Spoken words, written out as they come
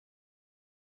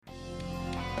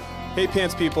Hey,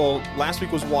 Pants people, last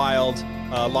week was wild.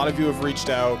 A lot of you have reached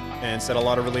out and said a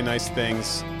lot of really nice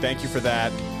things. Thank you for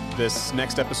that. This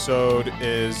next episode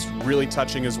is really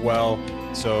touching as well,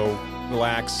 so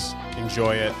relax,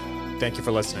 enjoy it. Thank you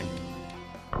for listening.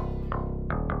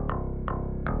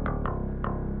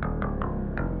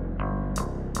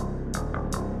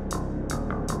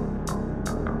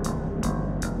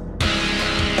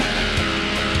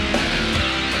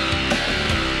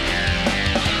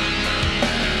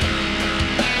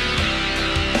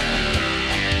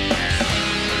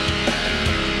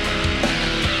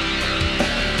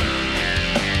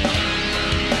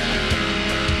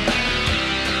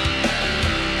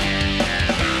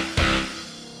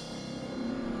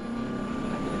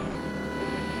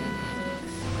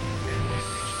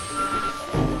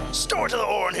 Story to the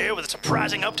horn here with a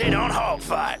surprising update on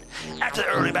Hogfight. After the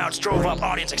early bouts drove up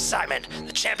audience excitement,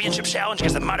 the championship challenge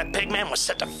against the mighty Pigman was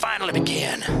set to finally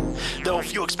begin. Though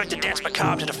few expected Dance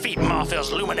Macabre to defeat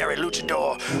Marfel's luminary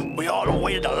luchador, we all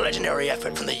awaited a legendary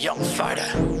effort from the young fighter.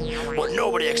 What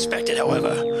nobody expected,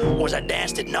 however, was that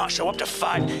Dance did not show up to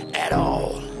fight at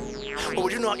all. But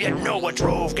we do not yet know what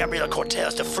drove Gabriela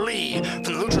Cortez to flee from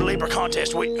the Lucha Libre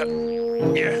contest. Run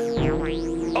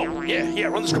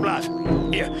the script live.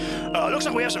 Looks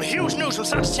like we have some huge news from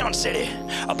Citadel City.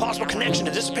 A possible connection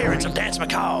to the disappearance of Dance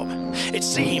Macabre. It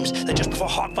seems that just before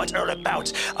Hogfight's early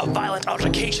bouts, a violent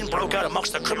altercation broke out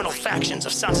amongst the criminal factions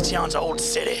of Citadel's old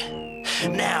city.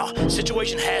 Now, the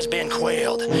situation has been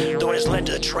quelled, though it has led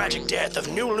to the tragic death of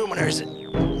new luminaries. No,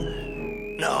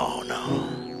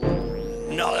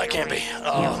 that can't be.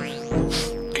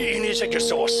 You need to check your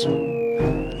source.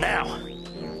 Now.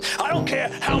 I don't care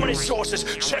how many sources,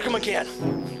 check them again.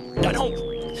 I don't...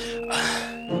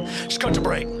 just cut the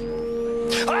break.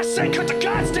 I said cut the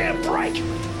goddamn break! You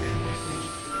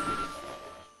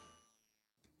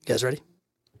guys ready?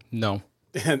 No.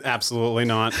 Absolutely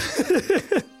not.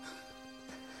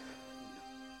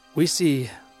 We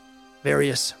see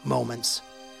various moments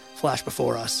flash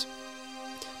before us.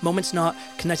 Moments not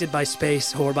connected by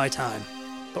space or by time,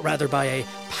 but rather by a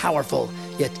powerful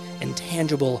yet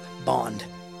intangible bond.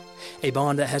 A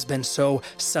bond that has been so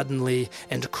suddenly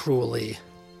and cruelly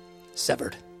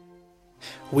severed.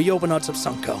 We open up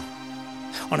Subsunko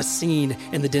on a scene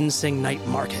in the Dinsing night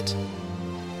market.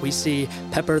 We see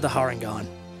Pepper the Harangon.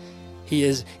 He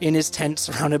is in his tent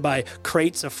surrounded by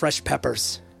crates of fresh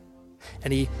peppers.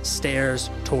 And he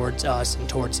stares towards us and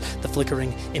towards the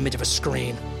flickering image of a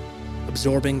screen,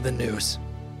 absorbing the news.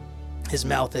 His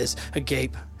mouth is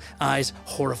agape, eyes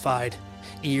horrified,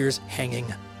 ears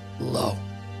hanging low.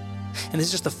 And this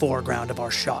is just the foreground of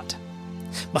our shot.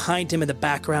 Behind him in the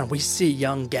background, we see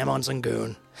young Gamon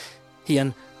Zangoon. He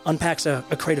unpacks a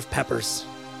crate of peppers.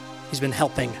 He's been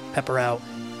helping Pepper out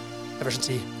ever since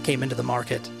he came into the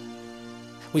market.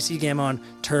 We see Gamon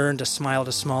turn to smile at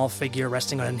a small figure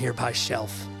resting on a nearby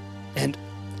shelf. And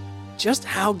just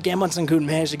how Gamon Zangoon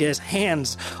managed to get his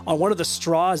hands on one of the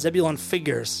straw Zebulon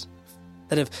figures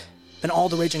that have been all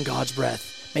the rage in God's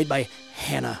breath, made by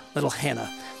Hannah, little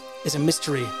Hannah, is a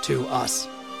mystery to us.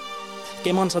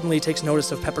 Gamon suddenly takes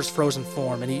notice of Pepper's frozen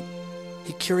form, and he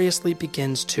curiously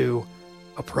begins to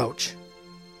approach.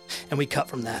 And we cut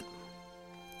from that.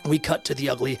 We cut to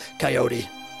the ugly coyote,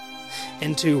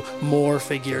 into more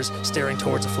figures staring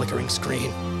towards a flickering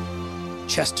screen.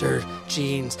 Chester,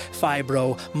 Jeans,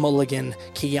 Fibro, Mulligan,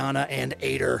 Kiana, and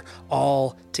Ader,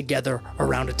 all together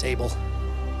around a table.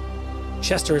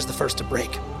 Chester is the first to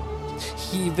break.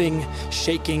 Heaving,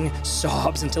 shaking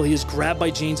sobs until he is grabbed by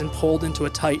Jeans and pulled into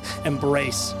a tight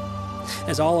embrace.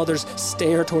 As all others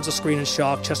stare towards the screen in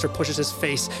shock, Chester pushes his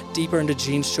face deeper into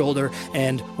Jean's shoulder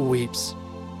and weeps.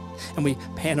 And we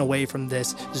pan away from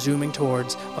this, zooming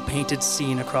towards a painted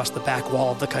scene across the back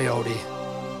wall of the coyote,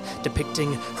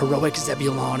 depicting heroic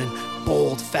Zebulon in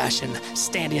bold fashion,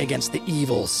 standing against the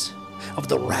evils of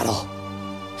the rattle.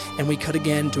 And we cut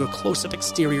again to a close-up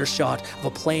exterior shot of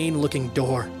a plain-looking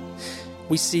door.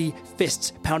 We see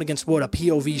fists pound against wood, a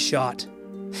POV shot.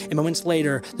 And moments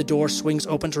later, the door swings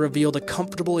open to reveal the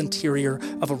comfortable interior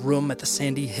of a room at the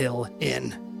Sandy Hill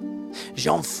Inn.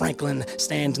 Jean Franklin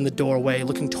stands in the doorway,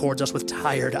 looking towards us with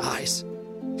tired eyes.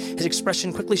 His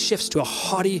expression quickly shifts to a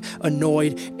haughty,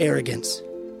 annoyed arrogance.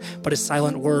 But as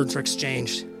silent words are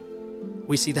exchanged,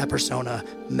 we see that persona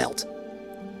melt.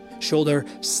 Shoulder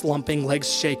slumping, legs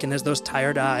shaken as those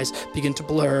tired eyes begin to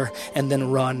blur and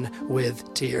then run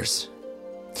with tears.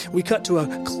 We cut to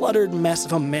a cluttered mess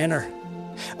of a manor.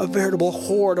 A veritable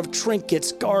hoard of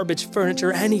trinkets, garbage,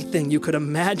 furniture, anything you could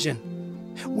imagine.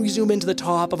 We zoom into the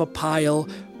top of a pile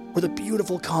where the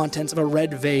beautiful contents of a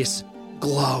red vase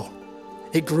glow.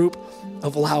 A group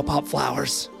of Laupop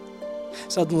flowers.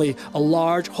 Suddenly, a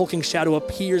large, hulking shadow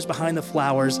appears behind the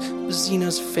flowers,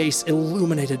 Xena's face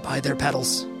illuminated by their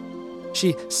petals.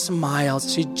 She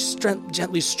smiles. She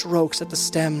gently strokes at the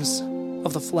stems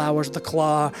of the flowers with a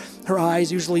claw. Her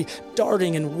eyes, usually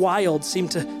darting and wild, seem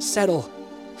to settle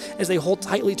as they hold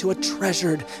tightly to a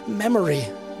treasured memory.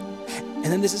 And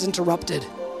then this is interrupted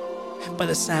by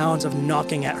the sounds of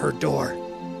knocking at her door.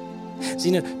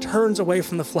 Xena turns away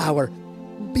from the flower,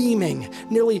 beaming,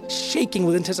 nearly shaking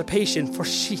with anticipation, for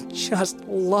she just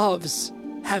loves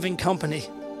having company.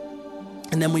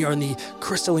 And then we are in the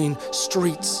crystalline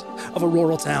streets of a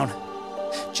rural town,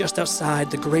 just outside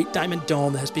the great diamond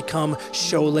dome that has become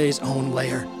Cholet's own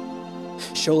lair.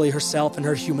 Cholet herself and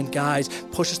her human guise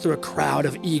pushes through a crowd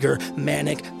of eager,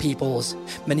 manic peoples,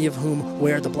 many of whom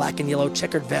wear the black and yellow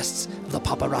checkered vests of the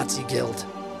Paparazzi Guild.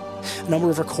 A number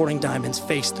of recording diamonds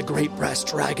face the great brass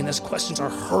dragon as questions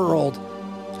are hurled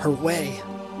her way.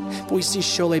 But we see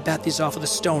Cholet bat these off with a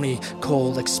stony,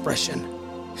 cold expression.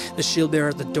 The shield bearer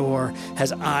at the door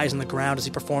has eyes on the ground as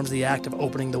he performs the act of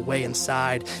opening the way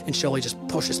inside, and Cholet just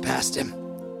pushes past him.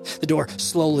 The door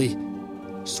swiftly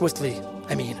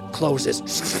closes,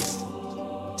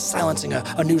 silencing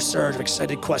a new surge of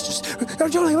excited questions. And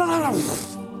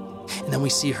then we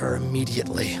see her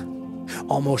immediately,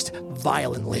 almost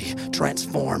violently,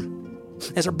 transform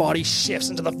as her body shifts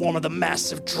into the form of the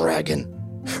massive dragon.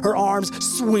 Her arms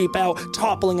sweep out,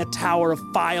 toppling a tower of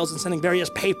files and sending various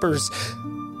papers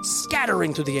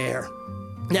scattering through the air.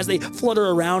 And as they flutter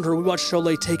around her, we watch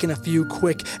Cholet take in a few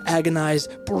quick, agonized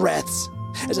breaths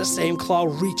as the same claw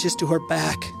reaches to her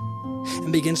back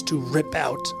and begins to rip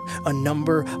out a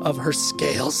number of her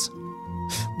scales.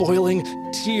 Boiling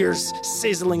tears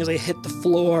sizzling as they hit the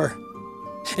floor,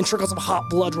 and trickles of hot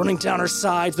blood running down her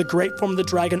sides. The great form of the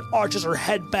dragon arches her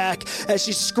head back as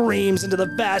she screams into the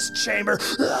vast chamber.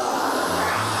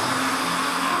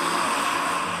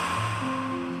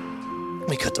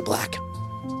 We cut to black.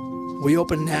 We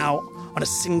open now on a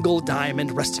single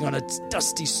diamond resting on a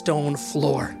dusty stone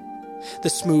floor. The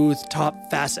smooth top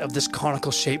facet of this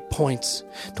conical shape points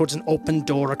towards an open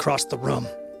door across the room.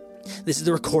 This is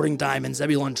the recording diamond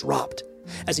Zebulon dropped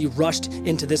as he rushed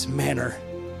into this manor,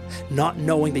 not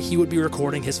knowing that he would be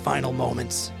recording his final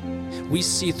moments. We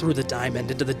see through the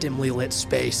diamond into the dimly lit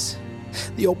space.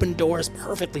 The open door is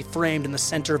perfectly framed in the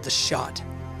center of the shot.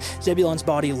 Zebulon's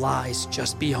body lies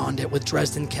just beyond it, with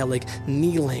Dresden Kellig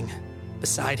kneeling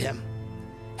beside him,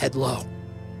 head low.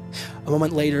 A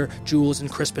moment later, Jules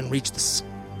and Crispin reach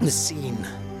the scene.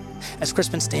 As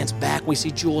Crispin stands back, we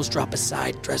see Jules drop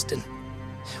beside Dresden.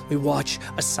 We watch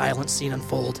a silent scene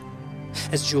unfold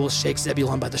as Jules shakes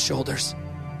Zebulon by the shoulders.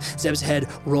 Zeb's head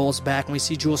rolls back and we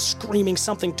see Jules screaming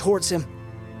something towards him.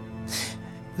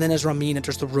 And then as Ramin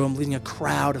enters the room, leading a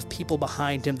crowd of people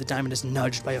behind him, the diamond is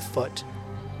nudged by a foot,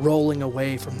 rolling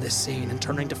away from this scene and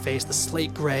turning to face the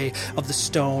slate gray of the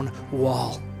stone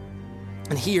wall.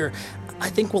 And here, I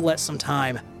think we'll let some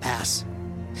time pass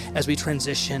as we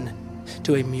transition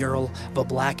to a mural of a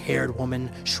black-haired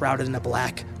woman shrouded in a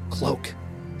black cloak.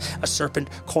 A serpent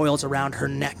coils around her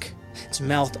neck, its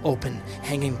mouth open,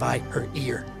 hanging by her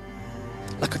ear.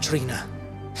 La Katrina,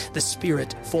 the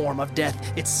spirit form of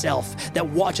death itself that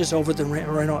watches over the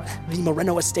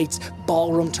Moreno Estate's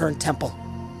ballroom-turned-temple.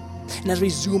 And as we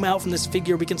zoom out from this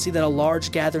figure, we can see that a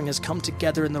large gathering has come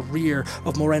together in the rear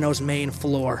of Moreno's main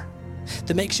floor.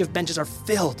 The makeshift benches are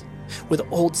filled with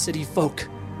old city folk.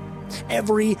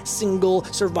 Every single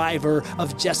survivor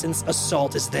of Jesson's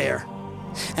assault is there,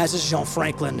 as is Jean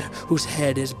Franklin, whose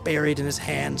head is buried in his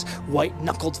hands,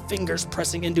 white-knuckled fingers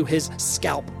pressing into his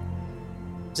scalp.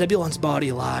 Zebulon's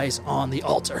body lies on the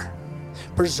altar,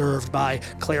 preserved by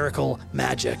clerical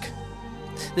magic.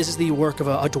 This is the work of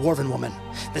a dwarven woman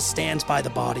that stands by the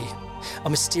body, a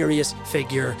mysterious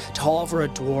figure, tall for a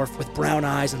dwarf with brown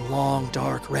eyes and long,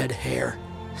 dark red hair,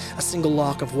 a single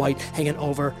lock of white hanging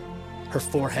over her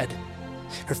forehead.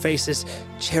 Her face is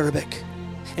cherubic,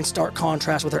 in stark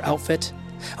contrast with her outfit,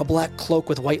 a black cloak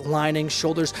with white lining,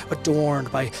 shoulders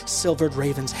adorned by silvered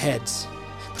ravens' heads,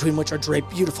 between which are draped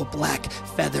beautiful black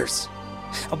feathers.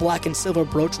 A black and silver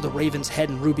brooch with a raven's head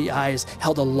and ruby eyes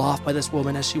held aloft by this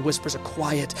woman as she whispers a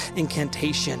quiet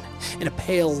incantation, and a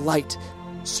pale light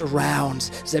surrounds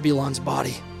Zebulon's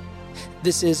body.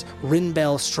 This is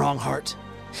Rinbel Strongheart,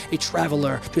 a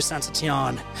traveler to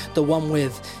Saint-Étienne, the one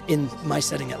with, in my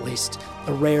setting at least,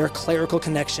 a rare clerical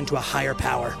connection to a higher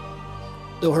power.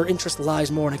 Though her interest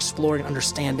lies more in exploring and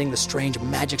understanding the strange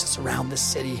magics that surround this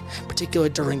city, particularly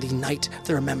during the Night of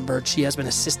the Remembered, she has been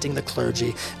assisting the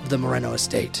clergy of the Moreno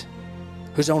estate,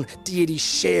 whose own deity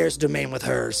shares domain with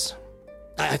hers.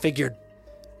 I figured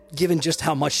given just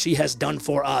how much she has done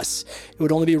for us, it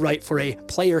would only be right for a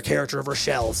player character of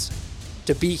Rochelle's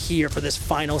to be here for this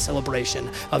final celebration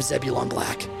of Zebulon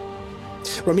Black.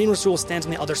 Ramin Rasul stands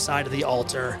on the other side of the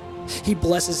altar. He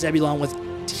blesses Zebulon with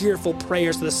tearful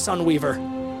prayers to the Sunweaver.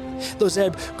 Though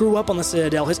Zeb grew up on the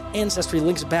Citadel, his ancestry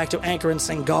links back to Anchor and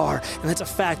Sangar, and that's a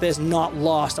fact that is not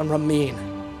lost on Ramin,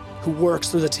 who works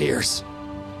through the tears.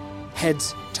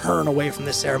 Heads turn away from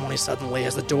this ceremony suddenly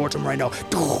as the door to Moreno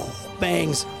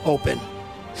bangs open.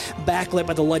 Backlit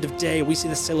by the light of day, we see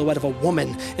the silhouette of a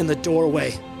woman in the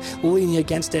doorway, leaning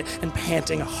against it and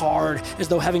panting hard as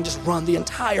though having just run the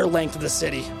entire length of the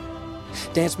city.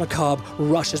 Dance Macabre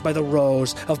rushes by the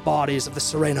rows of bodies of the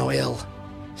Sereno ill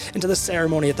into the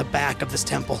ceremony at the back of this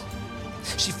temple.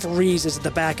 She freezes at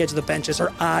the back edge of the benches,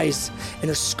 her eyes in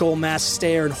her skull mask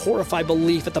stare in horrified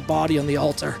belief at the body on the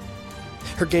altar.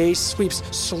 Her gaze sweeps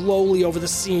slowly over the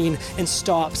scene and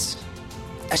stops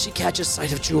as she catches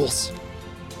sight of Jules.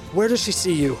 Where does she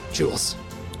see you, Jules?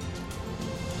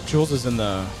 Jules is in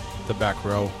the back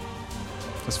row,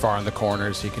 as far in the corner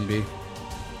as he can be.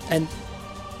 And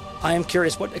I am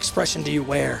curious, what expression do you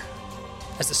wear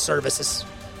as the service is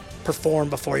performed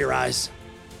before your eyes?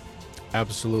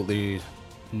 Absolutely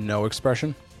no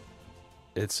expression.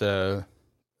 It's a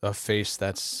face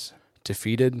that's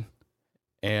defeated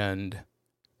and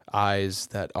eyes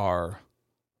that are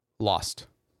lost.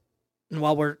 And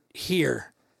while we're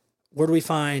here, where do we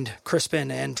find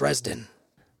Crispin and Dresden?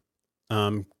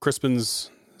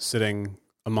 Crispin's sitting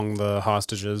among the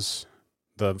hostages,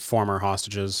 the former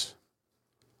hostages.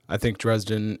 I think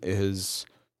Dresden is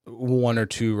 1 or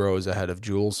 2 rows ahead of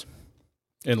Jules,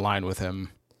 in line with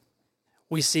him.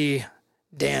 We see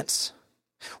Dance,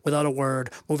 without a word,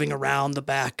 moving around the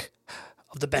back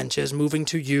of the benches, moving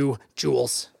to you,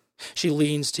 Jules. She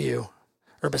leans to you,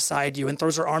 or beside you, and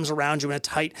throws her arms around you in a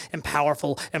tight and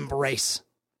powerful embrace.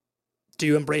 Do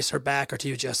you embrace her back, or do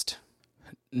you just...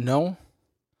 No,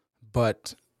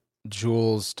 but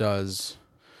Jules does.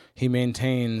 He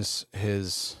maintains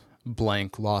his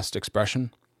blank, lost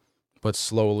expression, but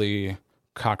slowly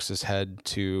cocks his head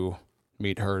to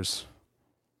meet hers.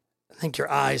 I think your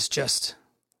eyes just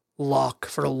lock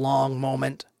for a long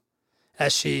moment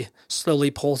as she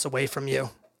slowly pulls away from you.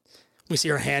 We see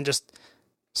her hand just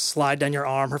slide down your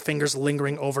arm, her fingers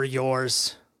lingering over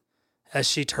yours as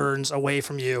she turns away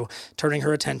from you, turning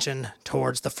her attention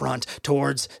towards the front,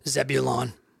 towards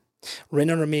Zebulon. Rin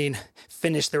and Ramin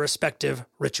finish their respective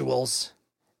rituals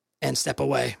and step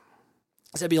away.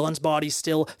 Zebulon's body,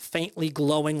 still faintly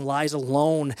glowing, lies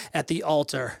alone at the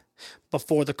altar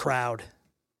before the crowd.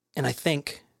 And I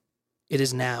think it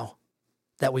is now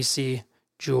that we see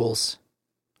Jules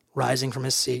rising from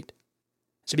his seat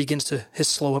as he begins his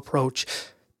slow approach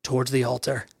towards the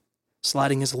altar,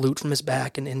 sliding his lute from his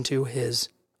back and into his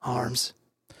arms.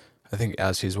 I think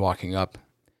as he's walking up,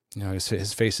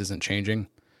 his face isn't changing,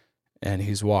 and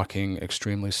he's walking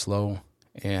extremely slow,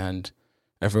 and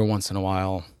every once in a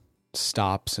while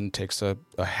stops and takes a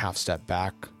half step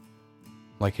back,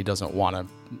 like he doesn't want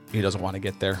to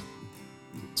get there.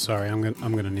 Sorry, I'm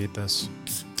gonna need this.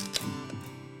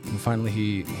 And finally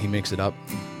he makes it up,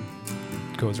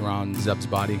 goes around Zeb's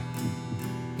body,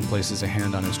 and places a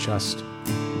hand on his chest,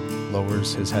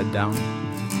 lowers his head down,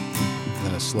 and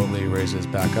then it slowly raises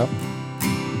back up.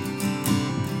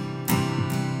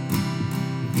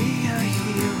 Be a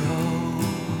hero,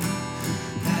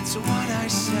 that's what I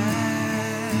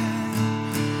said.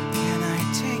 Can I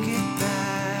take it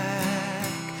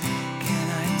back? Can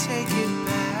I take it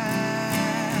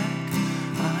back?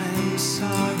 I'm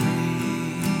sorry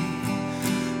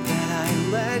that I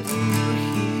led you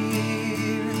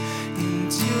here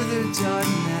into the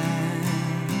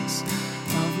darkness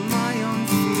of my own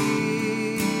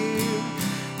fear.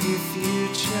 If you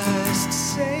just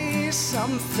say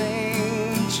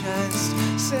something, just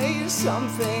say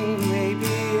something, maybe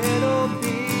it'll be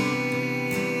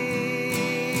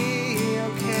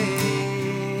okay.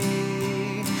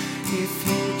 If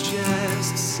you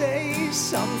just say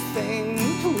something,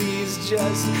 please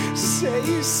just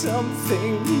say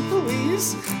something,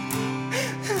 please.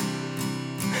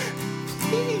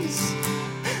 Please.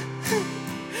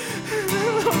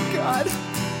 Oh God.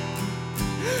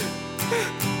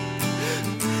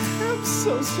 I'm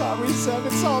so sorry, Zeb.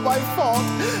 It's all my fault.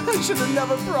 I should have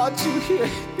never brought you here.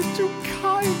 You're too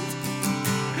kind.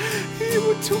 You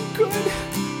were too good.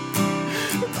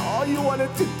 And all you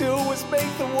wanted to do was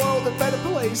make the world a better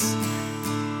place.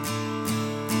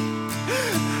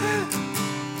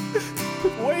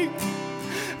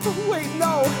 But wait,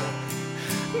 no.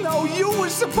 No, you were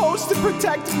supposed to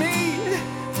protect me.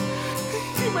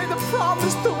 You made a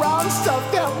promise to round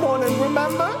stuff that morning,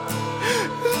 remember?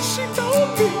 She told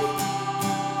me.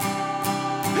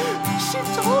 She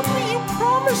told me you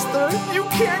promised her. You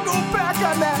can't go back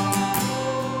on that.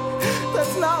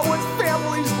 That's not what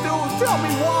families do. Tell me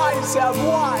why, Zeb,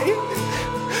 why?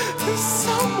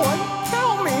 Someone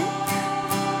tell me.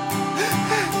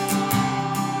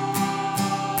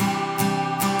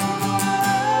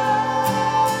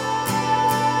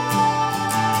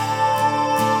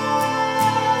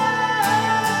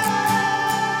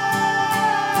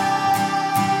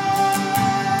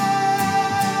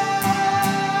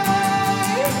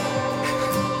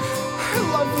 I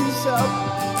love you, Zeb.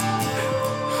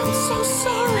 I'm so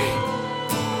sorry.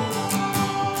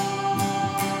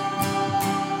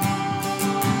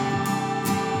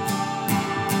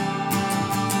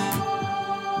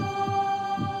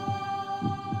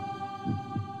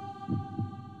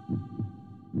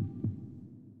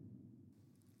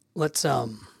 Let's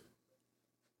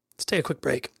take a quick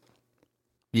break.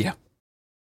 Yeah.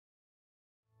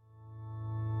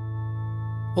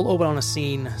 We'll open on a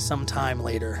scene sometime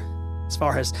later. As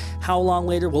far as how long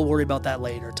later, we'll worry about that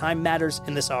later. Time matters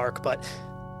in this arc, but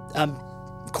I'm,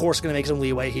 of course, going to make some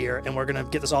leeway here, and we're going to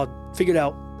get this all figured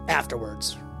out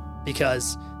afterwards,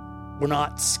 because we're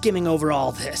not skimming over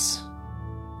all this.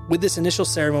 With this initial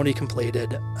ceremony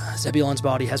completed, Zebulon's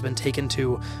body has been taken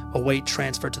to await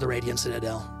transfer to the Radiant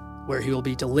Citadel, where he will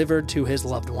be delivered to his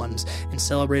loved ones and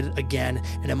celebrated again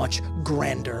in a much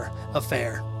grander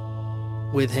affair.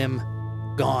 With him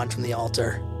gone from the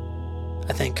altar,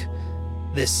 I think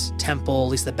this temple,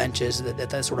 at least the benches,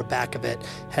 that sort of back of it,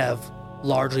 have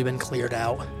largely been cleared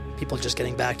out. People just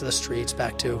getting back to the streets,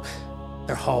 back to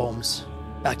their homes,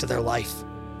 back to their life.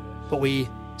 But we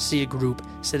see a group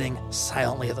sitting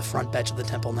silently at the front bench of the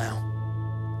temple now.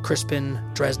 Crispin,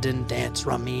 Dresden, Dance,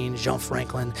 Ramin, Jean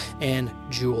Franklin, and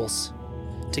Jules.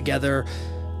 Together,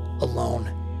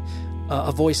 alone.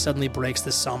 A voice suddenly breaks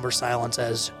this somber silence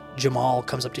as Jamal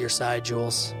comes up to your side,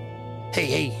 Jules.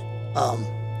 Hey,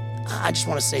 I just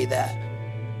want to say that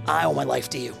I owe my life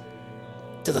to you.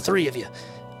 To the three of you.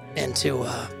 And to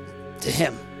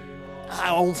him.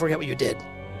 I won't forget what you did.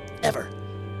 Ever.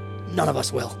 None of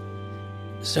us will.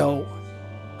 So,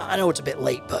 I know it's a bit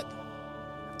late, but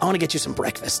I want to get you some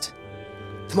breakfast.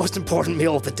 The most important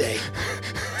meal of the day.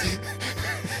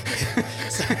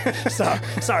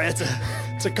 Sorry, it's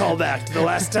a callback to the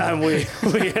last time we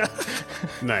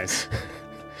Nice.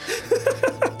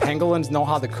 Pangolins know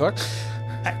how to cook?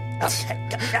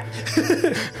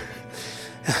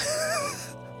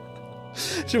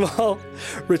 Jamal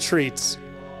retreats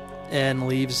and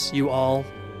leaves you all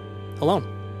alone.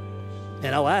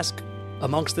 And I'll ask,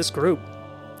 amongst this group,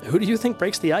 who do you think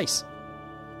breaks the ice?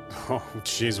 Oh,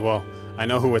 jeez. Well, I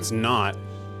know who it's not.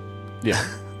 Yeah.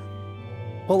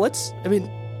 Well,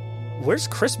 where's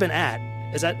Crispin at?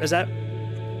 Is that?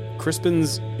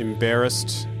 Crispin's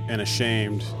embarrassed and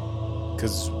ashamed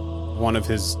because one of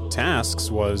his tasks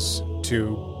was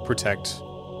to protect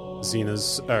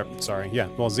Zena's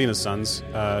sons,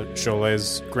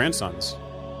 Cholet's grandsons,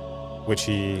 which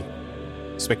he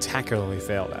spectacularly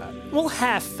failed at. Well,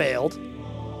 half failed.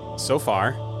 So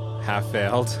far, half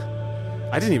failed.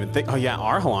 I didn't even think,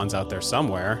 Arhalan's out there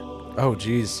somewhere. Oh,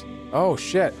 geez. Oh,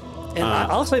 shit. And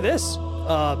I'll say this.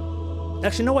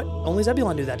 Actually, you know what? Only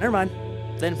Zebulon knew that. Never mind.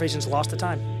 The information's lost to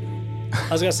time. I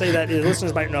was going to say that the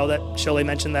listeners might know that Cholet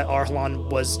mentioned that Arhalan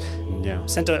was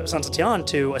sent to San Satian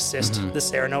to assist the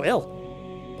Sereno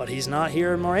ill. But he's not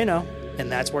here in Moreno,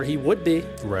 and that's where he would be.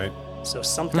 Right. So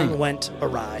something went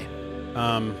awry.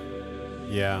 I'm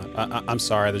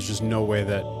sorry. There's just no way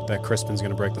that Crispin's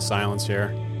going to break the silence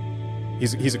here.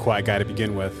 He's a quiet guy to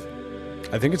begin with.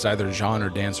 I think it's either Jean or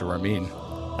Dance or Ramin.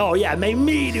 Oh, yeah, make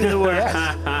me do the work.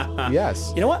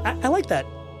 Yes. You know what? I like that.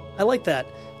 I like that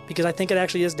because I think it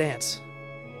actually is Dance.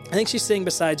 I think she's sitting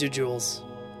beside you, Jules,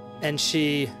 and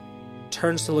she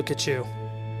turns to look at you.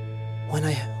 When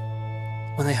I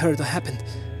heard what happened,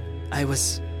 I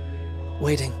was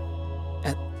waiting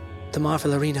at the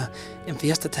Marvel Arena in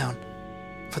Fiesta Town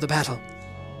for the battle.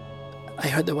 I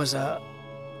heard there was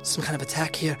some kind of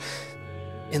attack here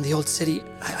in the old city.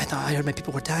 I thought I heard my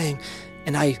people were dying,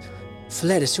 and I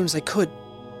fled as soon as I could.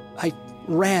 I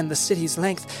ran the city's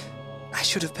length. I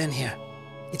should have been here.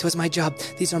 It was my job.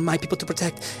 These are my people to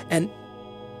protect, and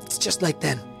it's just like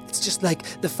then. It's just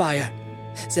like the fire.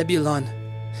 Zebulon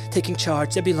taking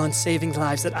charge, Zebulon saving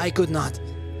lives that I could not.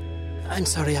 I'm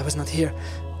sorry I was not here.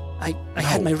 I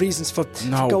had my reasons for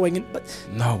going in, but...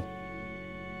 No.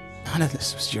 None of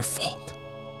this was your fault.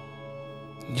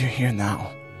 You're here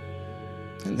now.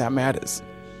 And that matters.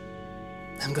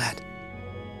 I'm glad.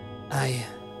 I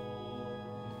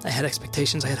had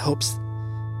expectations, I had hopes.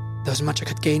 There was much I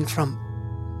could gain from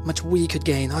much we could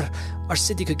gain, our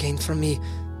city could gain from me.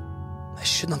 I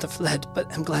should not have fled,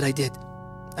 but I'm glad I did.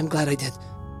 I'm glad I did.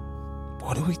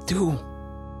 What do we do?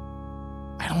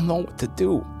 I don't know what to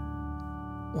do.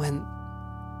 When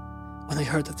I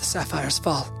heard of the Sapphire's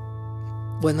fall,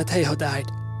 when Mateo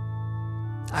died,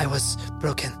 I was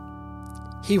broken.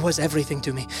 He was everything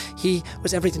to me. He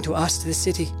was everything to us, to the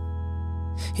city.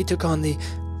 He took on the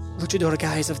luchador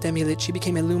guise of Demilich. He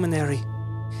became a luminary.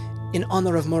 In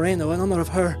honor of Moreno, in honor of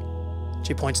her.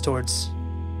 She points towards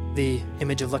the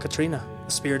image of La Catrina,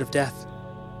 the spirit of death.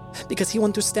 Because he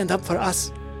wanted to stand up for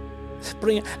us,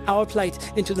 bring our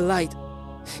plight into the light.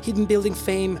 He'd been building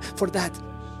fame for that.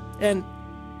 And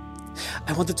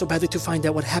I wanted so badly to find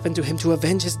out what happened to him, to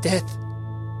avenge his death.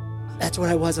 That's where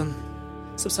I was on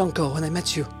Subsanko when I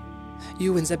met you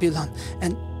and Zebulon.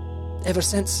 And ever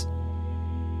since,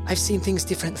 I've seen things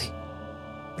differently.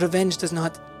 Revenge does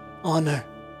not honor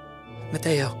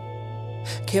Mateo.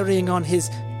 Carrying on his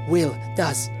will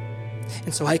does.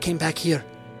 And so I came back here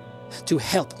to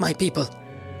help my people.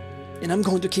 And I'm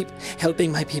going to keep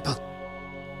helping my people.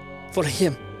 For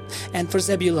him and for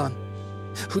Zebulon,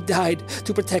 who died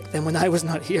to protect them when I was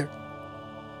not here.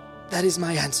 That is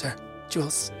my answer,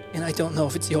 Jules. And I don't know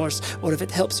if it's yours or if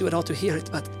it helps you at all to hear it,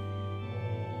 but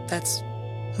that's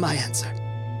my answer.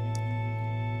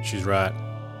 She's right.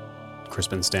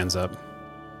 Crispin stands up.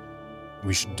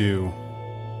 We should do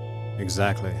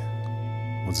exactly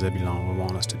what Zebulon would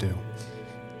want us to do.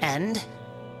 And?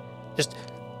 Just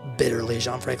bitterly,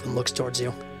 Jean Franklin looks towards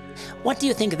you. What do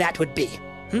you think that would be?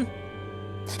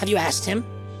 Have you asked him?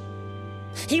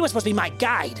 He was supposed to be my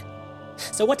guide.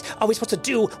 So what are we supposed to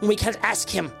do when we can't ask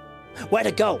him where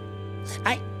to go?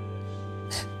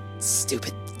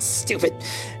 Stupid.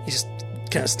 He just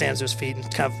kind of stands to his feet and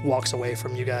kind of walks away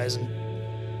from you guys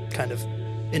and kind of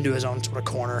into his own sort of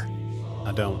corner.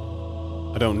 I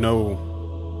don't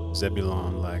know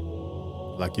Zebulon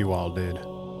like you all did.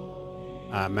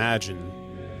 I imagine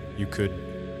you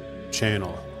could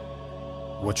channel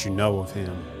what you know of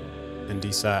him and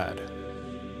decide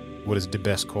what is the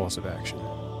best course of action.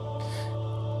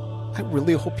 I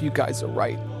really hope you guys are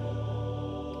right.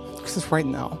 Because right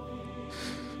now,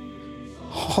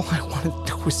 all I want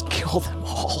to do is kill them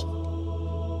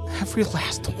all. Every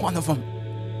last one of them.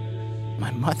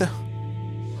 My mother,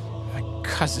 my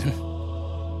cousin.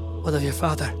 What of your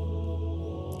father?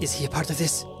 Is he a part of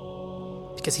this?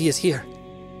 Because he is here,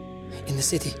 in the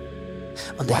city,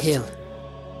 on the hill.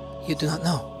 You do not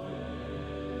know.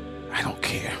 I don't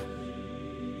care.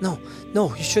 No,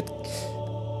 you should...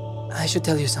 I should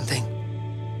tell you something.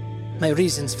 My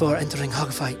reasons for entering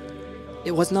Hogfight.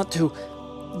 It was not to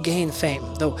gain fame,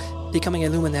 though becoming a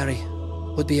luminary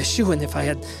would be a shoo-in if I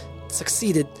had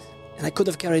succeeded, and I could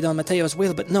have carried on Mateo's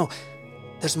will, but no,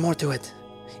 there's more to it.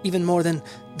 Even more than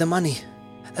the money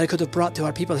that I could have brought to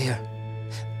our people here.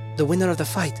 The winner of the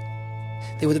fight,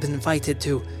 they would have been invited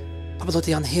to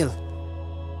Papaloteon Hill.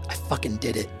 I fucking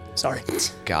did it. Sorry.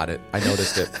 Got it. I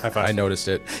noticed it. High five. I noticed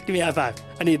it. Give me a high five.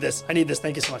 I need this.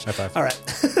 Thank you so much. High five. All right.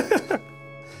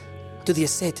 To the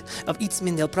estate of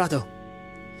Itzmin del Prado,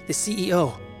 the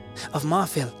CEO of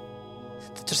Marfil.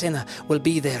 The Tresena will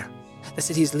be there. The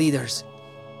city's leaders.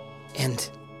 And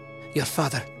your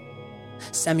father,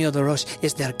 Samuel LaRoche,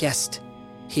 is their guest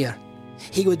here.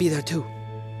 He will be there too.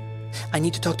 I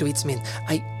need to talk to Itzmin.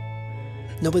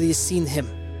 Nobody has seen him.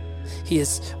 He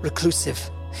is reclusive,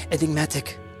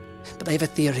 enigmatic. But I have a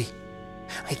theory.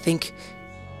 I think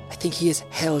he is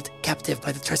held captive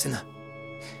by the Tresena.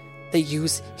 They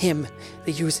use him.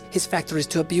 They use his factories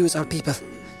to abuse our people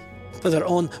for their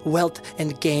own wealth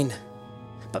and gain.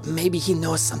 But maybe he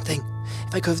knows something.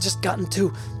 If I could have just gotten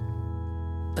to...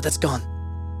 But that's gone.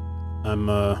 I'm,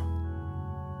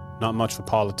 not much for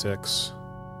politics.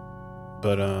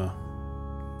 But,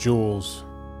 Jules,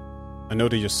 I know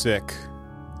that you're sick,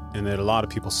 and that a lot of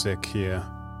people sick here.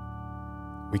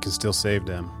 We can still save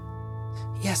them.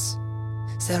 Yes.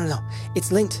 Sereno,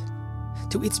 it's linked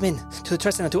to Itzmin, to the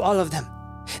Tresena, to all of them.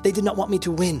 They did not want me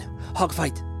to win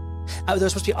Hogfight. There were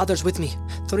supposed to be others with me.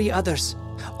 3 others.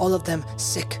 All of them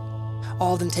sick.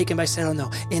 All of them taken by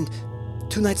Sereno. And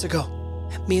 2 nights ago,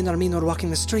 me and Armin were walking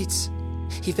the streets.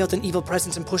 He felt an evil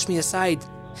presence and pushed me aside.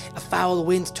 A foul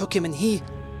wind took him and he...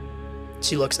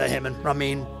 She looks at him and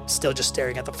Ramin, still just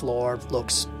staring at the floor,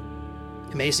 looks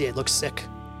emaciated, looks sick.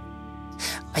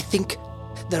 I think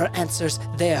there are answers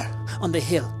there, on the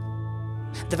hill.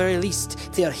 At the very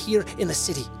least, they are here in the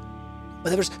city.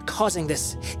 Whatever's causing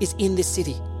this is in the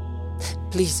city.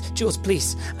 Please, Jules,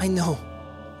 please. I know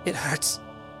it hurts,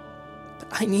 but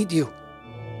I need you.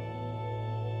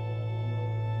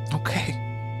 Okay.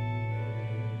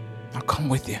 I'll come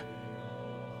with you.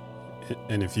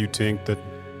 And if you think that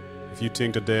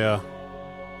they're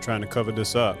trying to cover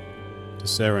this up to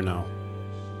Sereno,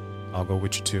 I'll go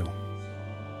with you too.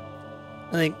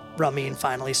 I think Ramin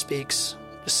finally speaks,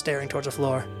 just staring towards the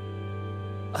floor.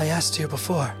 I asked you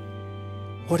before,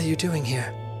 what are you doing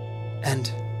here?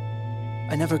 And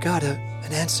I never got an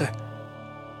answer.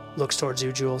 Looks towards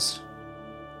you, Jules.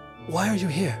 Why are you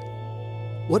here?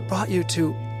 What brought you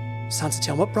to San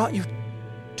Sebastian? What brought you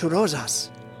to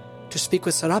Rosas to speak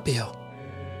with Serapio?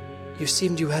 You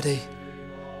seemed you had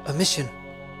a mission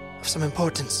of some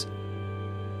importance.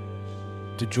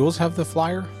 Did Jules have the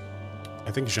flyer?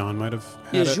 I think Jean might have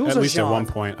had it, Jules at or least Jean? at one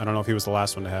point. I don't know if he was the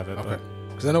last one to have it. Okay.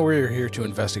 Because I know we're here to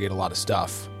investigate a lot of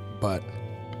stuff, but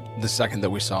the second that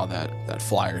we saw that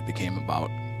flyer, it became about,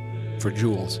 for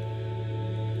Jules,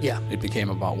 Yeah. it became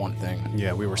about one thing. But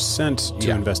yeah, we were sent to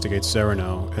Yeah. investigate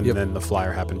Sereno, and Yep. then the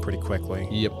flyer happened pretty quickly.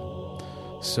 Yep.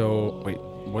 So, wait,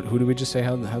 who did we just say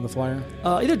had the flyer?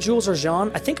 Either Jules or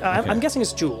Jean. I think I'm guessing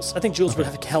it's Jules. I think Jules would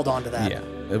have held on to that.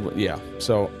 Yeah.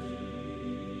 So,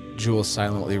 Jules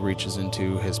silently reaches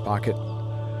into his pocket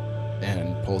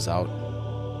and pulls out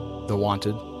the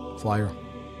wanted flyer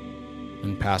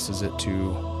and passes it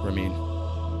to Ramin.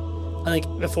 I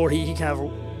think before he kind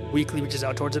of weakly reaches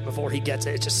out towards it, before he gets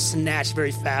it, it's just snatched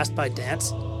very fast by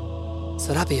Dance.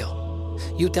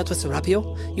 Serapio. You dealt with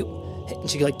Serapio? And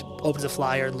she opens the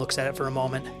flyer and looks at it for a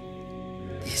moment.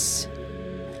 This,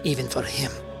 even for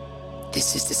him,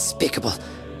 this is despicable.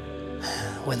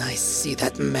 When I see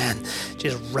that man, she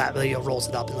just rapidly rolls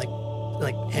it up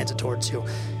and hands it towards you.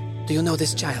 Do you know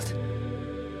this child?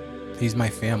 He's my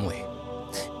family.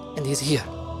 And he's here.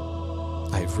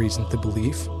 I have reason to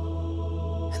believe.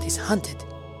 And he's hunted.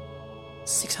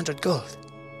 600 gold.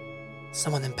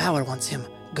 Someone in power wants him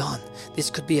gone. This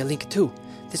could be a link too.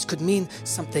 This could mean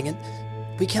something, and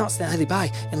we cannot stand idly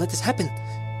by and let this happen.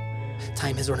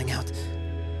 Time is running out.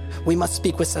 We must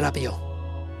speak with Serapio.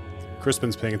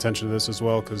 Crispin's paying attention to this as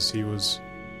well because he was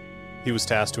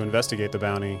tasked to investigate the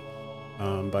bounty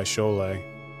by Cholet,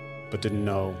 but didn't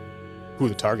know who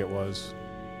the target was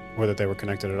or that they were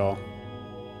connected at all.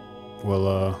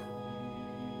 Well,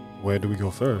 where do we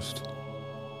go first?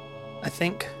 I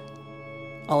think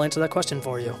I'll answer that question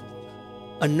for you.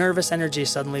 A nervous energy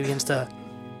suddenly begins to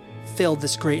fill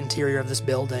this great interior of this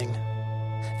building.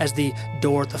 As the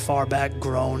door at the far back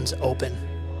groans open,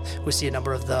 we see a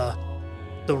number of the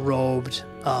robed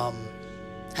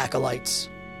acolytes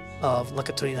of La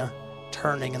Catrina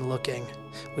turning and looking.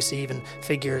 We see even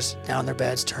figures down their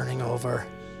beds turning over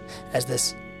as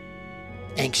this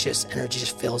anxious energy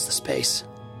just fills the space.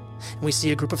 And we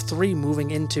see a group of 3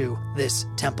 moving into this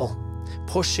temple,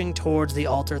 pushing towards the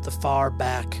altar at the far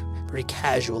back, very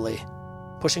casually,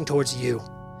 pushing towards you.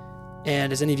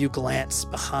 And as any of you glance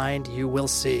behind, you will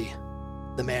see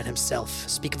the man himself.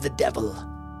 Speak of the devil.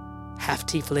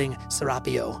 Half-tiefling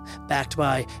Serapio, backed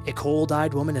by a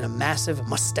cold-eyed woman and a massive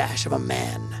mustache of a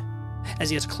man.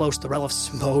 As he gets close, the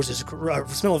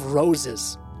smell of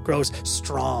roses grows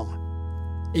strong.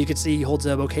 You can see he holds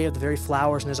a bouquet of the very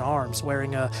flowers in his arms,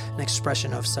 wearing an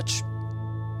expression of such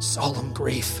solemn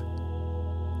grief.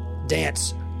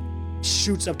 Dance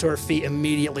shoots up to her feet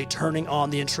immediately, turning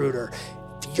on the intruder.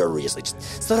 Furiously,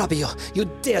 Serapio, you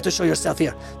dare to show yourself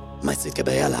here? My sweet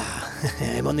Gabriela,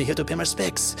 I'm only here to pay my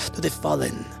respects to the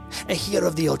fallen, a hero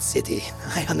of the old city.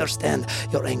 I understand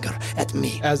your anger at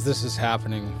me. As this is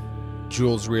happening,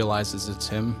 Jules realizes it's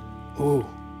him. Ooh.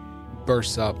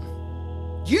 Bursts up.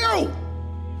 You!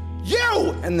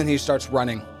 And then he starts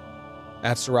running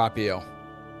at Serapio.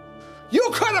 You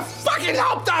could have fucking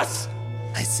helped us!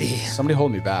 I see. Somebody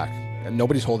hold me back. And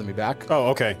nobody's holding me back. Oh,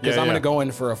 okay. Because I'm going to go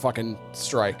in for a fucking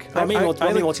strike. I mean,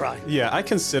 we'll try. Yeah, I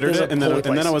considered There's it, a and holy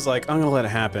then I place. was like, I'm gonna let it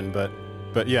happen, but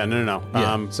yeah, no.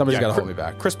 Yeah, somebody's gotta hold me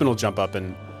back. Crispin will jump up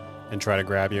and try to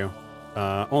grab you.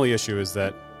 Only issue is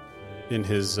that in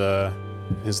his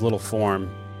little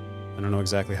form, I don't know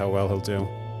exactly how well he'll do.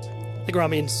 I think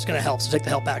Ramin's going to help, so take the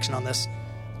help action on this.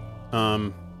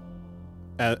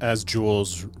 As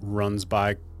Jules runs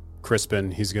by Crispin,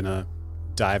 he's gonna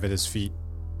dive at his feet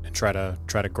and try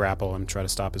to grapple him, try to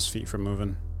stop his feet from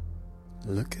moving.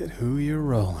 Look at who you're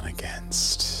rolling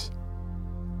against.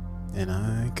 And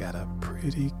I got a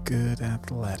pretty good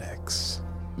athletics.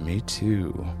 Me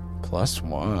too.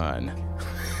 +1.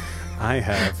 I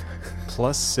have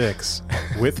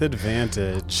 +6 with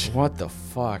advantage. What the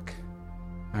fuck?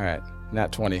 All right,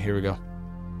 nat 20. Here we go.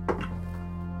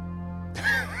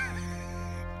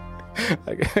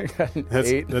 I got an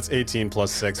 8. That's 18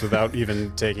 +6 without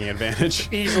even taking advantage.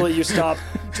 Easily you stop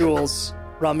Jules.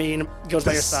 Ramin goes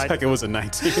by your side. Second was a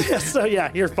 19. So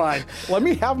yeah, you're fine. Let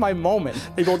me have my moment.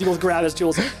 They both grab his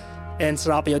Jules. And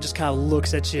Serapio just kind of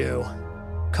looks at you,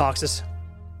 cocks this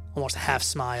almost half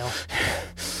smile.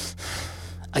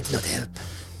 I did not help.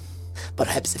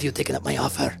 Perhaps if you'd taken up my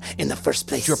offer in the first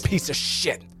place. You're a piece of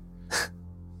shit.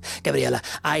 Gabriella,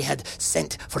 I had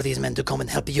sent for these men to come and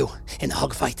help you in the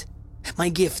hog fight. My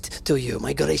gift to you,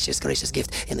 my gracious, gracious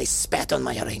gift, and they spat on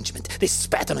my arrangement. They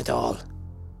spat on it all.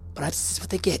 Perhaps this is what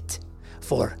they get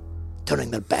for turning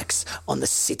their backs on the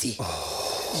city.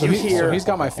 So he's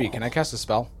got my feet. Can I cast a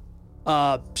spell?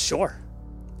 Sure.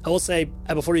 I will say,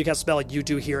 before you cast a spell, you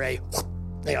do hear a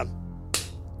hang on,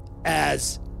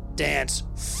 as Dance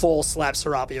full slaps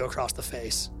Serapio across the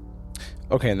face.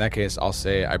 Okay, in that case, I'll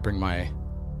say I bring my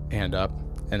hand up,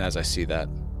 and as I see that,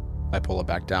 I pull it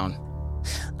back down.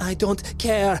 I don't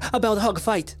care about hog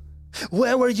fight.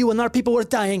 Where were you when our people were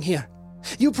dying here?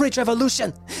 You preach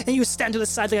revolution, and you stand to the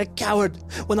side like a coward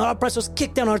when our oppressors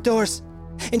kicked down our doors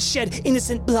and shed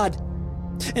innocent blood.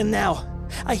 And now,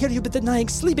 I hear you've been denying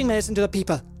sleeping medicine to the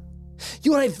people.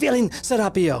 You are a villain,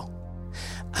 Serapio.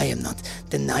 I am not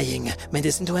denying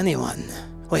medicine to anyone.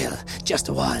 Well, just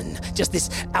one. Just this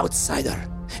outsider.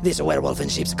 This werewolf in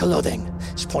sheep's clothing.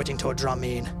 She's pointing toward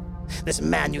Dramine. This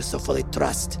man you so fully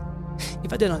trust.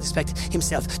 If I did not expect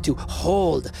himself to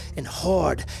hold and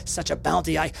hoard such a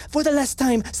bounty, for the last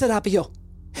time, Serapio,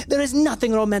 there is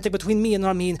nothing romantic between me and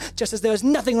Ramin, just as there is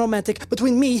nothing romantic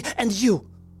between me and you.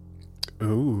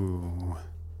 Ooh.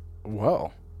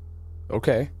 Whoa.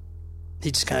 Okay.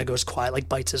 He just kind of goes quiet, like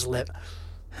bites his lip.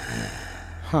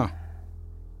 Huh.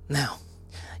 Now,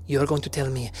 you're going to tell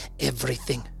me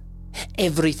everything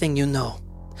you know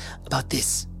about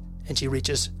this. And she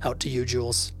reaches out to you,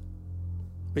 Jules.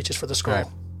 Reaches for the scroll. Right.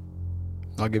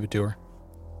 I'll give it to her.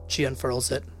 She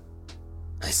unfurls it.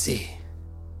 I see.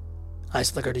 Eyes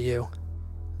flicker to you.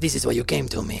 This is why you came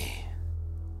to me.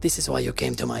 This is why you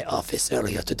came to my office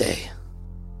earlier today.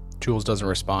 Jules doesn't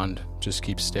respond, just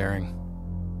keeps staring.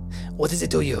 What does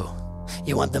it do you?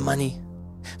 You want the money?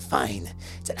 Fine.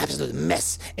 It's an absolute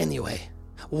mess anyway.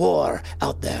 War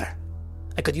out there.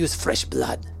 I could use fresh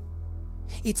blood.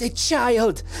 It's a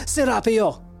child,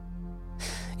 Serapio.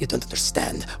 You don't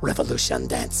understand revolution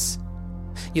dance.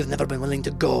 You've never been willing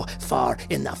to go far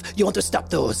enough. You want to stop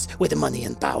those with money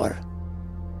and power.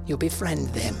 You befriend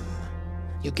them.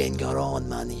 You gain your own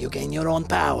money. You gain your own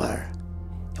power.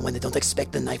 And when they don't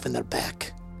expect the knife in their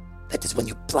back, that is when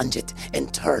you plunge it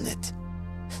and turn it.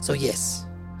 So yes,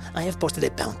 I have posted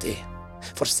a bounty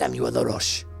for Samuel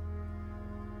LaRoche.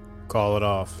 Call it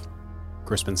off,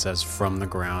 Crispin says from the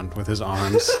ground with his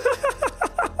arms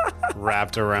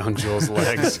wrapped around Jules'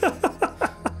 legs.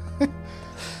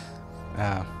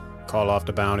 Call off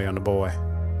the bounty on the boy.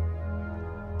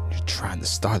 You're trying to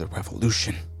start a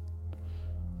revolution,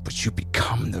 but you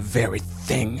become the very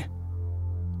thing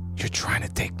you're trying to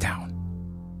take down.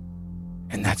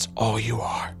 And that's all you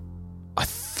are. A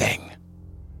thing.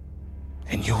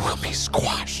 And you will be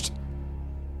squashed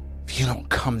if you don't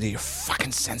come to your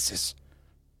fucking senses.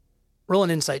 Roll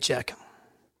an insight check.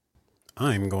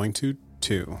 I'm going to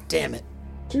 2. Damn it.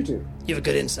 2. You have a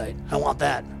good insight. I want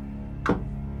that.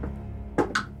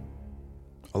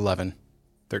 11.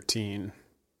 13.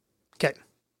 Okay.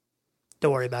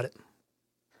 Don't worry about it.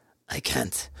 I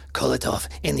can't call it off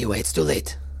anyway. It's too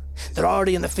late. They're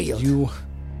already in the field. You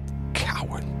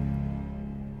coward.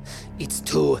 It's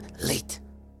too late.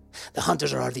 The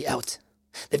hunters are already out.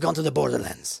 They've gone to the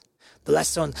borderlands. The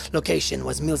last known location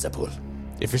was Milzapul.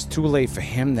 If it's too late for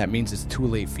him, that means it's too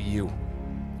late for you.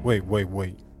 Wait.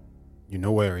 You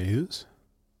know where he is?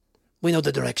 We know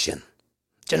the direction.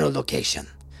 General location.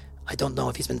 I don't know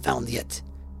if he's been found yet.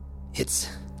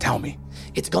 Tell me.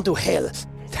 It's gone to hell.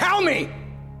 Tell me!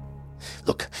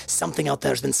 Look, something out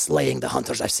there has been slaying the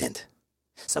hunters I've sent.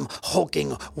 Some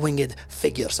hulking, winged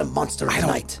figure, some monster of the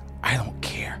night. I don't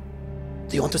care.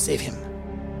 Do you want to save him?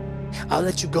 I'll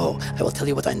let you go. I will tell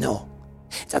you what I know.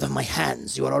 It's out of my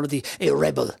hands. You are already a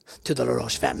rebel to the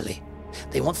LaRoche family.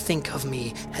 They won't think of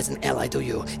me as an ally to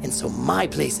you, and so my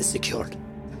place is secured.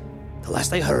 The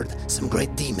last I heard, some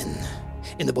great demon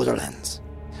in the borderlands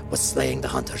was slaying the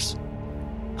hunters.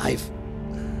 I've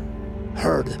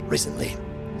heard recently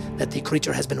that the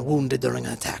creature has been wounded during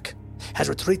an attack, has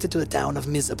retreated to the town of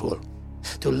Mizapur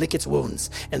to lick its wounds,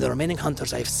 and the remaining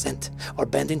hunters I have sent are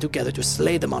banding together to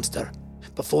slay the monster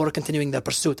before continuing their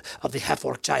pursuit of the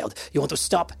half-orc child. You want to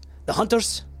stop the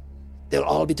hunters? They'll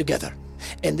all be together,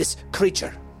 and this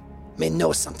creature may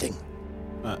know something.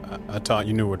 I thought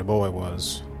you knew where the boy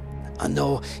was. I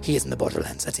know he is in the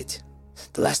borderlands, that's it.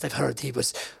 The last I've heard, he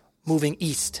was moving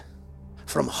east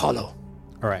from Hollow.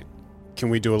 All right. Can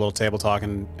we do a little table talk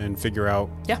and figure out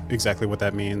Yeah. exactly what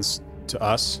that means to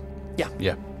us?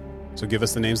 Yeah. So give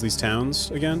us the names of these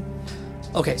towns again.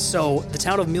 Okay, so the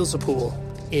town of Milzapool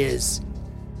is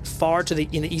far to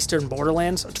in the eastern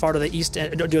borderlands, far to the east, to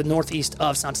the northeast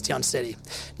of Santian City.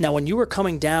 Now, when you were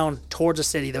coming down towards the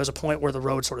city, there was a point where the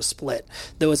road sort of split.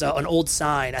 There was an old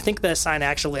sign. I think the sign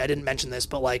actually, I didn't mention this,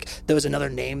 but like there was another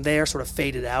name there, sort of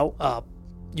faded out.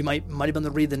 You might have been able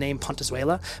to read the name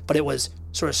Pontezuela, but it was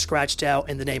sort of scratched out,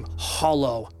 and the name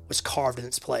Hollow was carved in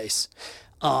its place.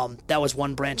 That was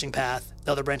one branching path.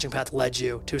 The other branching path led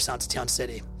you to Santian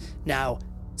City. Now,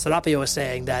 Serapio is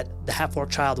saying that the half-orc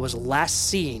child was last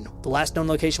seen, the last known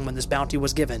location when this bounty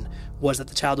was given, was that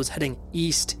the child was heading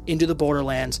east into the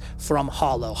borderlands from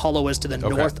Hollow. Hollow is to the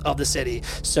north of the city.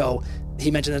 So he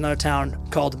mentioned another town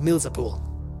called Milzapool.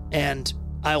 And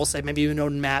I will say, maybe you know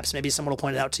maps, maybe someone will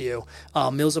point it out to you.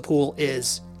 Milzapool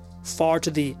is far to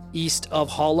the east of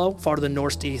Hollow, far to the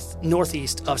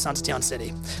northeast of Santian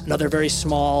City. Another very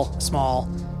small,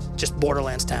 just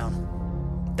borderlands town.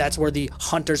 That's where the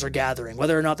hunters are gathering.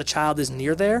 Whether or not the child is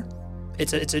near there,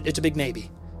 it's a big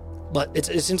maybe. But it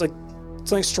seems like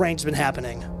something strange has been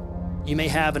happening. You may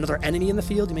have another enemy in the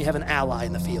field, you may have an ally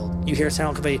in the field. You hear a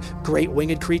sound of a great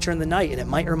winged creature in the night, and it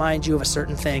might remind you of a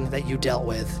certain thing that you dealt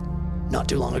with not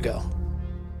too long ago.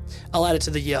 I'll add it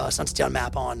to the Santian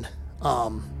map on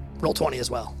Roll20 as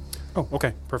well. Oh,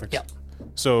 okay, perfect. Yep.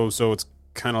 So it's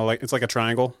kind of like, it's like a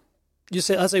triangle.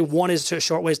 Let's say one is to a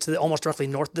short ways to almost directly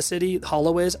north of the city.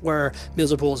 Hollow is, where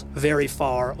Milzapool is very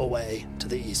far away to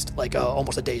the east, like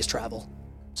almost a day's travel.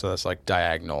 So that's like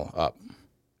diagonal up.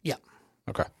 Yeah.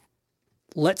 Okay.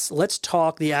 Let's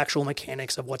talk the actual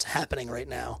mechanics of what's happening right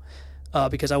now,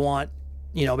 because I want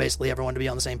basically everyone to be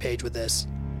on the same page with this.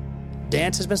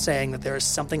 Dance has been saying that there is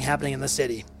something happening in the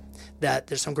city, that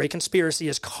there's some great conspiracy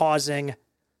is causing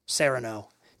Sereno.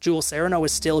 Jewel, Sereno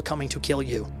is still coming to kill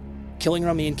you. Killing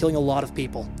Ramin, killing a lot of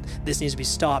people. This needs to be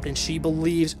stopped, and she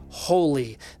believes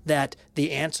wholly that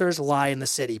the answers lie in the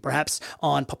city, perhaps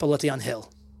on Population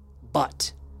Hill.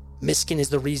 But Miskin is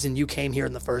the reason you came here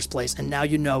in the first place, and now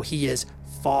you know he is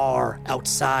far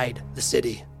outside the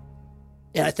city.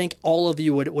 And I think all of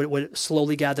you would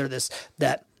slowly gather this,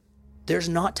 that there's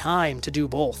not time to do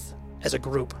both as a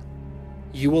group.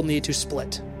 You will need to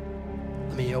split.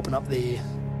 Let me open up the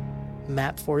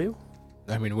map for you.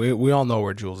 I mean, we all know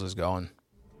where Jules is going.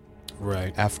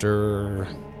 Right. After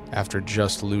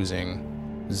just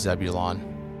losing Zebulon,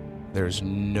 there's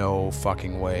no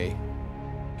fucking way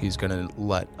he's gonna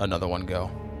let another one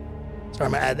go. Sorry,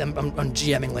 I'm gonna add them. I'm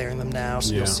GMing, layering them now,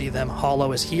 so Yeah. you'll see them.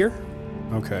 Hollow is here.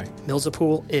 Okay.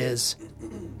 Milzapool is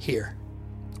here.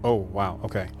 Oh, wow.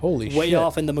 Okay. Holy shit. Way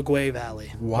off in the Magway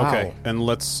Valley. Wow. Okay. And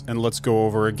let's go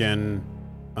over again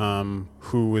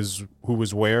who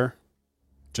was where,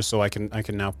 just so I can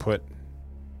now put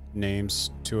names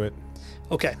to it.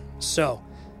 Okay, so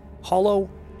Hollow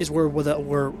is where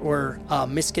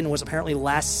Miskin was apparently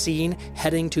last seen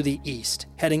heading to the east,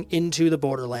 heading into the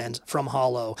borderlands from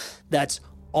Hollow. That's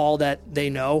all that they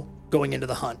know going into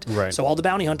the hunt. Right. So all the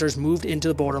bounty hunters moved into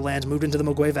the borderlands, moved into the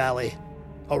Magway Valley,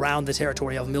 around the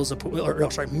territory of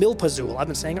Milpazul. I've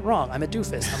been saying it wrong. I'm a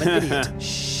doofus. I'm an idiot.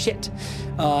 Shit.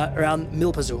 Around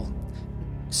Milpazul.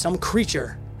 Some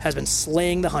creature has been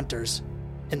slaying the hunters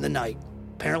in the night.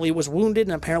 Apparently it was wounded,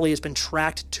 and apparently it's been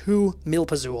tracked to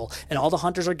Milpazul, and all the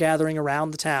hunters are gathering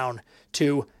around the town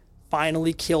to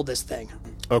finally kill this thing.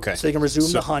 Okay. So they can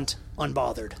resume the hunt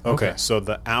unbothered. Okay. So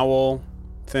the owl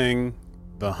thing,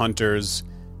 the hunters,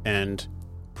 and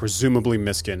presumably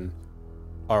Miskin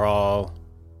are all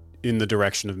in the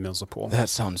direction of Milzapool. That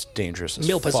sounds dangerous as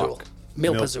Milpazul. fuck.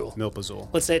 Milpazul. Milpazul.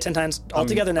 Let's say it 10 times all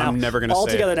together now. I'm never going to say all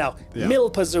it. together now. Yeah.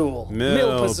 Milpazul.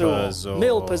 Milpazul.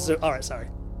 Milpazul. All right, sorry.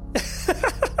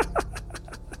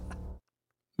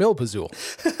 Milpazul.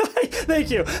 Thank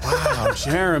you. Wow,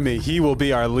 Jeremy, he will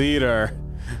be our leader.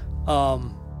 I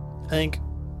think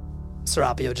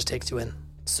Serapio just takes you in.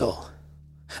 So,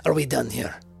 are we done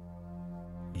here?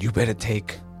 You better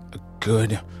take a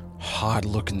good, hard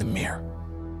look in the mirror,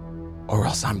 or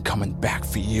else I'm coming back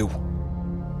for you.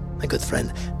 My good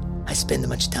friend, I spend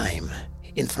much time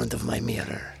in front of my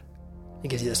mirror. He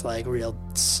gives you this real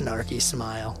snarky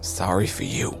smile. Sorry for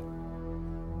you.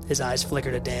 His eyes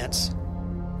flicker to dance.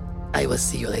 I will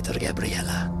see you later,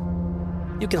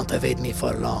 Gabriella. You cannot evade me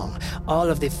for long. All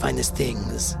of the finest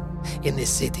things in this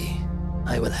city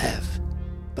I will have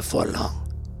before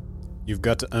long. You've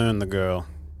got to earn the girl.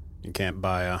 You can't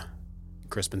buy her.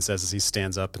 Crispin says as he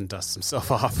stands up and dusts himself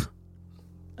off.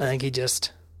 I think he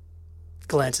just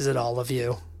glances at all of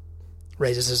you,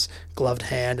 raises his gloved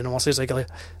hand, and almost gives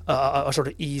a sort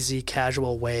of easy,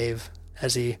 casual wave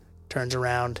as he turns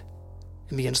around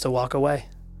and begins to walk away.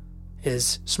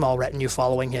 his small retinue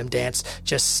following him, Dance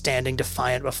just standing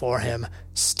defiant before him,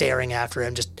 staring after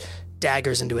him, just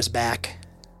daggers into his back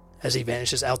as he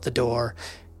vanishes out the door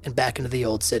and back into the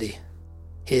old city,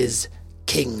 his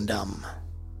kingdom.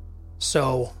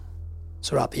 So,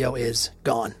 Serapio is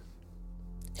gone,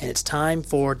 and it's time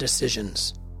for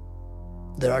decisions.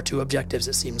 There are 2 objectives,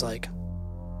 it seems like.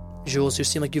 Jules, you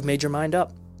seem like you've made your mind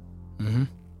up. Mm-hmm.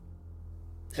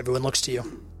 Everyone looks to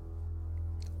you.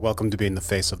 Welcome to being the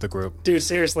face of the group. Dude,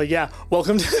 seriously, yeah.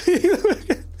 Welcome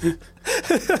to...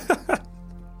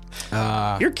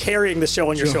 You're carrying the show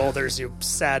on your shoulders, you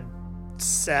sad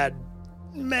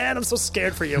man. I'm so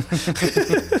scared for you.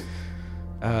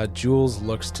 Jules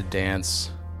looks to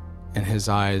Dance, and his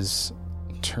eyes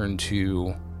turn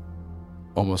to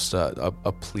almost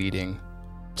a pleading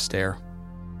stare.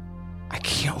 I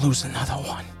can't lose another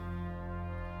one.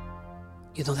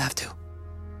 You don't have to.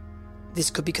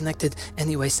 This could be connected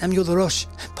anyway. Samuel LaRoche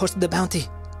posted the bounty.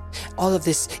 All of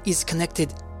this is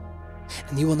connected,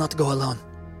 and you will not go alone.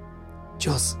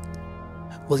 Jules,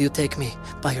 will you take me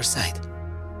by your side?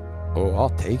 Oh, I'll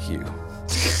take you.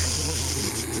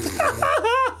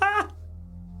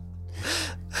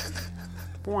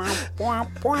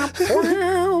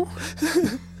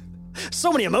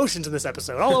 So many emotions in this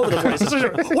episode, all over the place.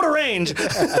 What a range.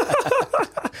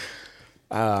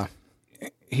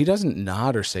 He doesn't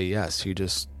nod or say yes. He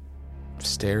just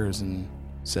stares and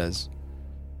says,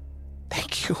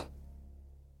 "Thank you."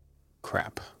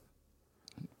 Crap.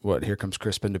 What, here comes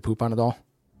Crispin to poop on it all?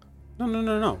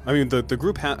 No. I mean, the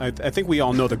group, I think we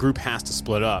all know the group has to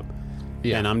split up.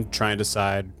 Yeah. And I'm trying to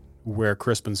decide where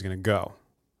Crispin's going to go.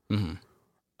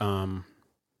 Mm-hmm.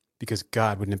 Because,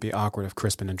 God, wouldn't it be awkward if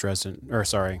Crispin and Jules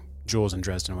and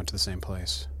Dresden went to the same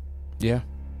place? Yeah.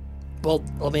 Well,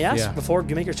 let me ask before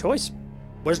you make your choice.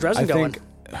 Where's Dresden going?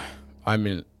 I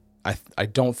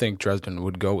don't think Dresden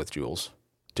would go with Jules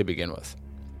to begin with.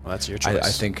 Well, that's your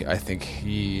choice. I think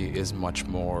he is much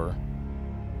more.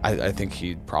 I think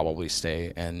he'd probably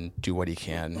stay and do what he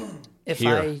can.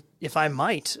 If I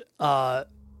might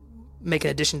make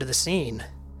an addition to the scene.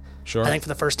 Sure. I think for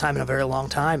the first time in a very long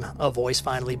time, a voice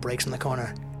finally breaks from the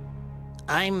corner.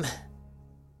 I'm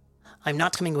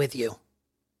not coming with you.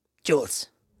 Jules,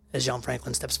 As Jean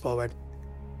Franklin steps forward.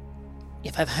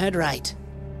 if I've heard right,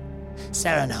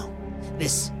 Cyrano,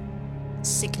 this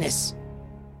sickness,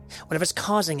 whatever's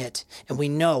causing it, and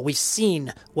we've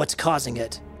seen what's causing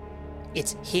it.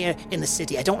 It's here in the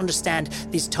city. I don't understand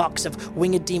these talks of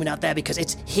winged demon out there because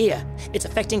it's here. It's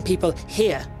affecting people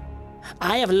here.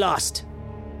 I have lost.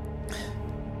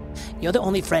 You're the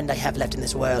only friend I have left in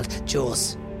this world,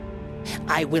 Jules.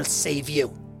 I will save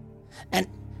you. And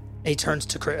he turns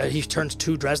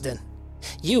to Dresden.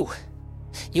 You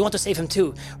want to save him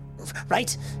too,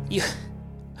 right?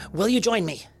 Will you join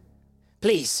me?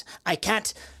 Please, I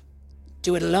can't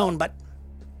do it alone, but...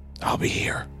 I'll be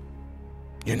here.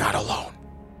 You're not alone.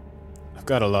 I've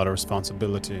got a lot of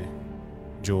responsibility,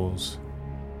 Jules,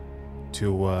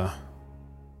 to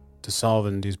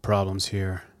solving these problems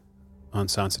here on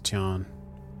San Sebastian.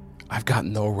 I've got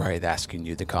no right asking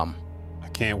you to come. I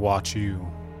can't watch you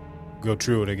go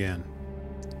through it again.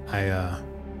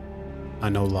 I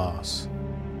know loss.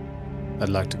 I'd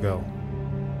like to go.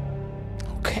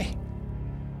 Okay.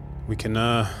 We can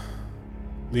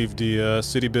leave the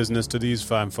city business to these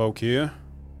fine folk here.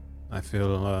 I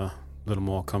feel a little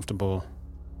more comfortable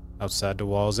outside the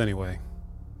walls anyway.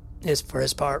 For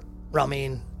his part,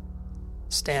 Ramin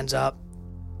stands up,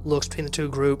 looks between the 2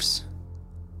 groups,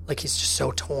 like he's just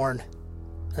so torn,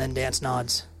 and then Dance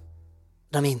nods.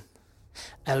 Ramin,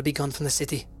 I'll be gone from the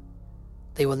city.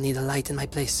 They will need a light in my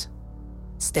place.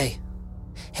 Stay.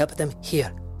 Help them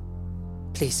here.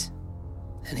 Please.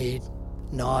 And he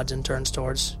nods and turns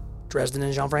towards Dresden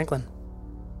and Jean Franklin.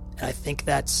 And I think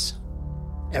that's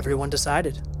everyone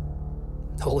decided.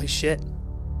 Holy shit.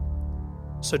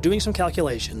 So doing some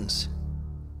calculations,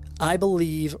 I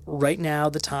believe right now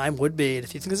the time would be,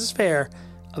 if you think this is fair,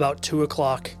 about 2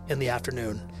 o'clock in the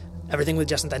afternoon. Everything with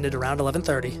Jessent ended around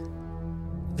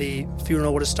 11:30. The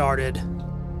funeral would have started,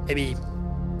 maybe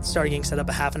started getting set up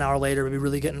a half an hour later, maybe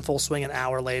really getting full swing an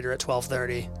hour later at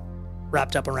 12:30.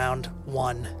 Wrapped up around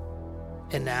 1.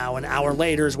 And now an hour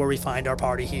later is where we find our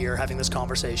party here having this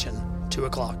conversation, 2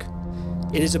 o'clock.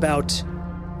 It is about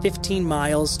 15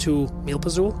 miles to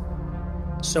Milpazul,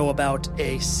 so about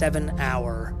a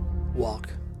 7-hour walk.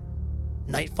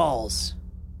 Night falls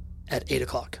at 8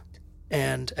 o'clock.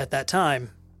 And at that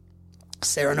time,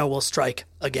 Cyrano will strike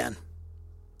again.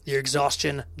 Your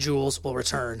exhaustion, Jules, will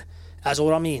return, as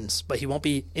will Ramin's, but he won't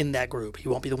be in that group. He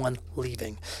won't be the one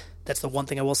leaving. That's the one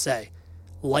thing I will say.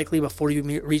 Likely before you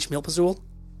reach Milpazul,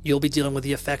 you'll be dealing with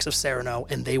the effects of Cyrano,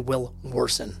 and they will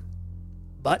worsen.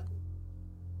 But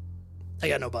I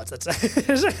got no buts. That's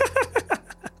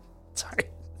sorry.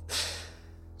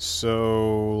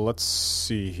 So let's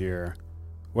see here.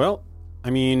 Well, I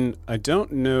mean, I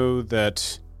don't know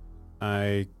that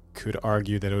I could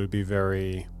argue that it would be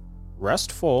very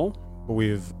restful, but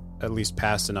we've at least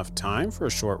passed enough time for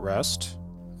a short rest.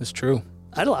 It's true.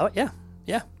 I'd allow it.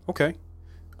 Yeah. Okay.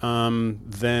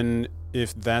 Then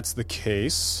if that's the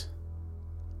case,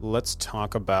 let's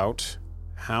talk about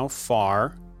how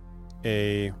far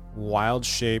a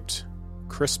wild-shaped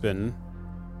Crispin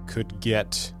could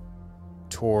get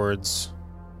towards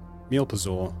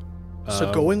Mealpazul.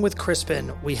 So going with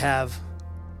Crispin, we have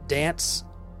Dance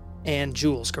and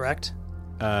Jules, correct?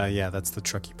 Yeah, that's the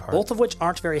tricky part. Both of which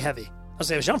aren't very heavy. I'll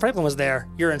say if Jean Franklin was there,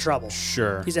 you're in trouble.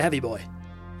 Sure. He's a heavy boy.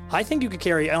 I think you could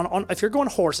carry, on if you're going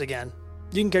horse again,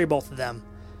 you can carry both of them.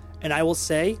 And I will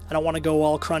say, I don't want to go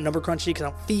all number crunchy because I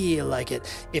don't feel like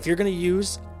it. If you're going to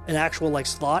use an actual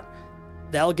slot,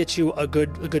 that'll get you a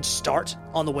good start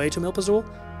on the way to Mealpazul.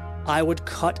 I would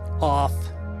cut off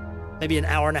maybe an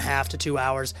hour and a half to 2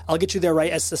 hours. I'll get you there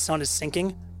right as the sun is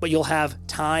sinking, but you'll have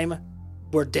time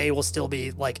where day will still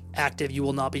be active. You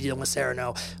will not be dealing with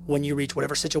Cyrano when you reach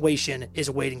whatever situation is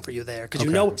waiting for you there, because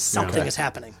you know something is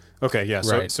happening. Okay, yeah.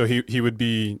 So, Right. so he would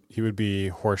be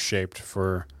horse shaped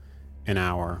for an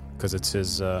hour because it's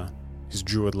his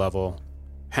druid level,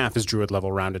 half his druid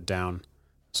level rounded down.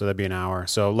 So that'd be an hour.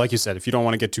 So like you said, if you don't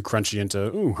want to get too crunchy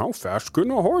into, ooh, how fast can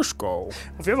a horse go?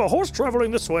 If you have a horse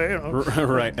traveling this way,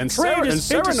 Right. And Trade is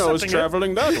Cyrano's intercepting it.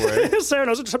 traveling that way.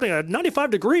 Cyrano's intercepting a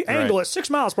 95-degree angle at 6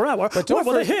 miles per hour. What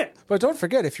will they hit? But don't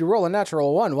forget, if you roll a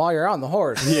natural 1 while you're on the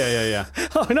horse. Yeah.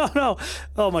 Oh, no.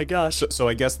 Oh, my gosh. So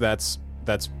I guess that's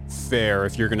fair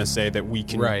if you're going to say that we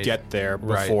can Right. get there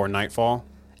Right. before nightfall.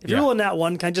 If you're rolling that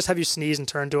one, can I just have you sneeze and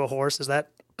turn to a horse? Is that...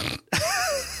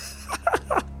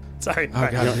 Sorry. Oh,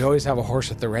 God, you always have a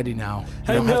horse at the ready now.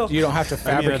 I know. You don't have to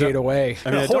fabricate away. I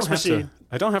mean, A horse machine.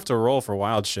 I don't have to roll for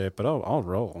wild shape, but I'll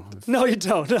roll. No, you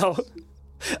don't. No.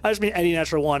 I just mean any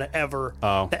natural one ever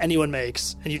Oh. that anyone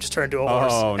makes, and you just turn to a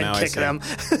horse Oh, and now I kick see. them.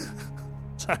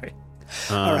 Sorry.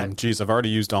 All right. Geez, I've already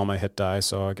used all my hit die,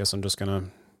 so I guess I'm just going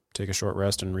to take a short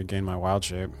rest and regain my wild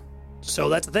shape. So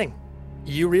that's the thing.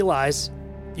 You realize,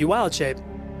 you wild shape,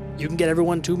 you can get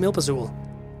everyone to Mealpazul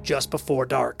just before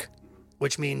dark,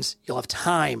 which means you'll have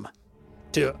time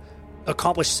to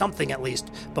accomplish something at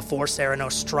least before Cyrano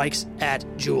strikes at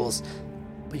Jules.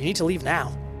 But you need to leave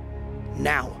now.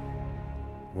 Now.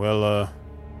 Well,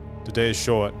 the day is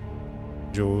short,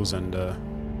 Jules, and I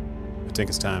think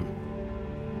it's time.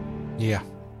 Yeah.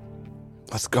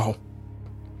 Let's go.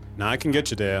 Now I can get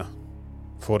you there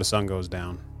before the sun goes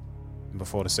down, and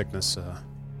before the sickness,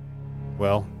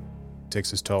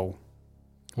 takes its toll.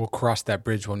 We'll cross that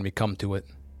bridge when we come to it.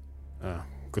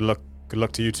 Good luck. Good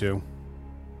luck to you two.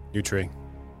 You tree.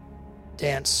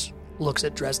 Dance looks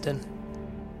at Dresden.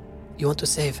 You want to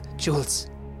save Jules?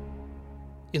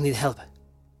 You need help.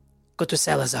 Go to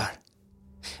Salazar.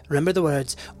 Remember the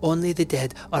words, only the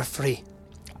dead are free.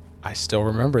 I still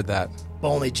remember that.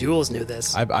 Only Jules knew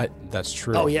this. That's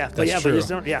true. Oh, yeah. But That's yeah, true. but you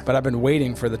don't, yeah. But I've been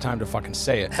waiting for the time to fucking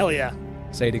say it. Hell yeah.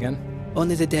 Say it again.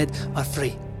 Only the dead are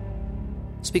free.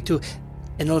 Speak to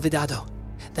an Olvidado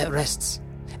that rests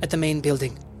at the main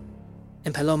building,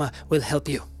 and Paloma will help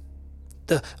you.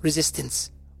 The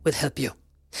resistance will help you.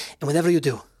 And whatever you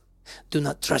do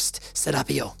not trust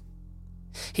Serapio.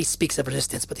 He speaks of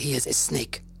resistance, but he is a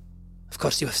snake. Of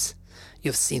course you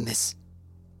have seen this.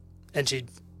 And she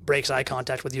breaks eye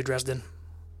contact with you, Dresden.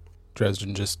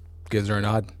 Dresden just gives her a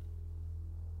nod.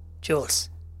 Jules,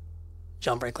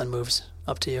 John Franklin moves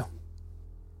up to you.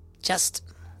 just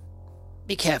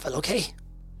be careful, okay?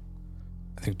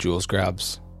 I think Jules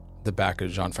grabs the back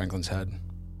of John Franklin's head.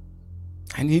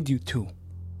 I need you too.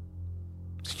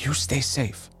 You stay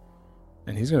safe.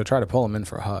 And he's going to try to pull him in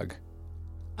for a hug.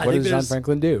 What does John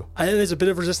Franklin do? I think there's a bit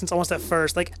of resistance almost at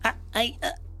first. Like, and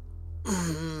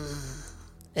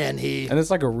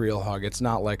it's like a real hug. It's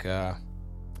not like a...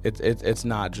 It's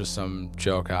not just some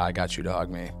joke, I got you to hug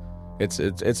me. It's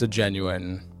a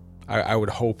genuine... I would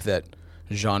hope that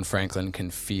Jean Franklin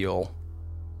can feel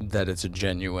that it's a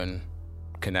genuine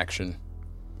connection.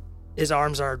 His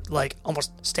arms are like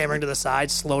almost stammering to the side,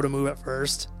 slow to move at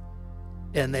first,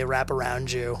 and they wrap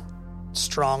around you.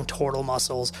 Strong tortal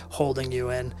muscles holding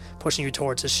you in, pushing you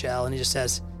towards his shell, and he just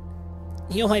says,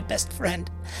 "You're my best friend.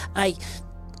 I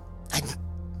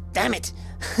damn it.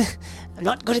 I'm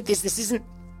not good at this.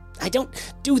 I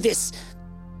don't do this.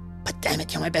 But damn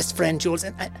it, you're my best friend, Jules,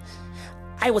 and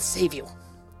I will save you.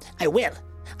 I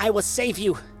will save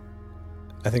you."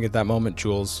 I think at that moment,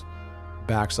 Jules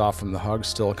backs off from the hug,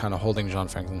 still kind of holding John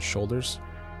Franklin's shoulders.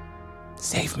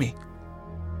 Save me.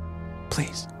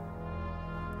 Please.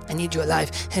 I need you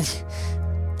alive.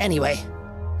 Anyway,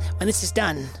 when this is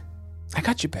done, I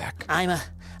got you back. I'm a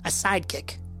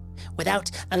sidekick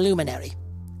without a luminary.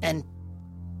 And,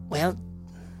 well...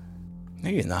 No,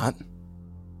 you're not.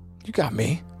 You got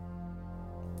me.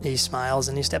 He smiles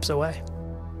and he steps away.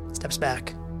 Steps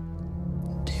back.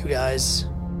 Do you guys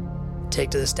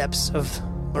take to the steps of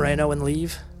Moreno and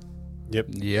leave? Yep.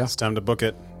 Yeah. It's time to book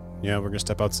it. Yeah, we're going to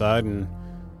step outside and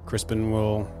Crispin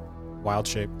will wild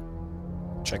shape.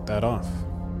 Check that off.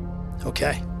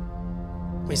 Okay.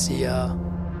 We see a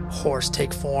horse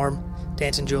take form.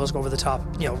 Dance and Jules go over the top,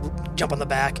 jump on the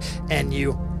back, and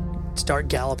you start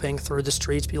galloping through the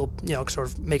streets. People, sort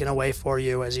of making a way for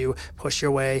you as you push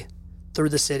your way through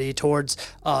the city towards.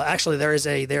 Actually, there's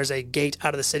a gate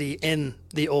out of the city in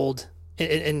the old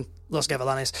in Los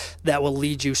Gavilanes that will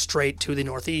lead you straight to the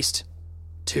northeast,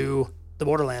 to the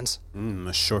borderlands.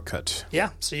 A shortcut.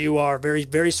 Yeah. So you are very,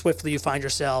 very swiftly. You find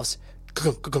yourselves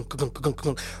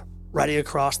riding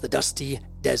across the dusty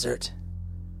desert,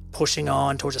 pushing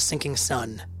on towards a sinking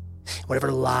sun,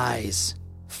 whatever lies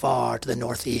far to the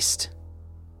northeast.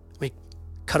 We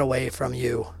cut away from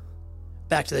you,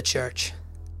 back to the church.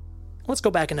 Let's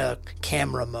go back into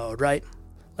camera mode, right?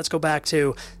 Let's go back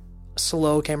to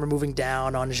slow camera moving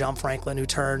down on Jean Franklin, who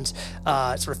turns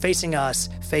sort of facing us,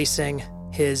 facing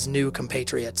his new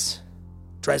compatriots,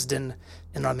 Dresden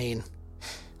and Ramin.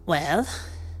 Well,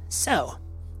 so,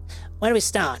 where do we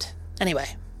start? Anyway.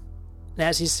 And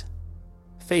as he's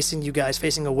facing you guys,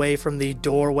 facing away from the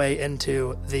doorway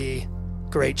into the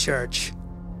great church,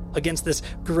 against this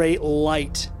great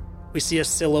light, we see a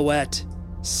silhouette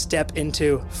step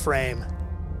into frame.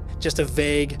 Just a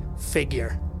vague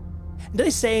figure. Did they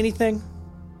say anything?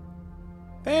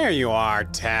 There you are,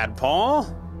 Tadpole.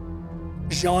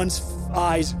 Jean's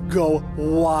eyes go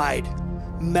wide.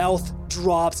 Mouth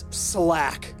drops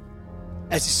slack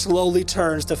as he slowly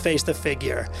turns to face the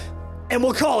figure. And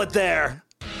we'll call it there.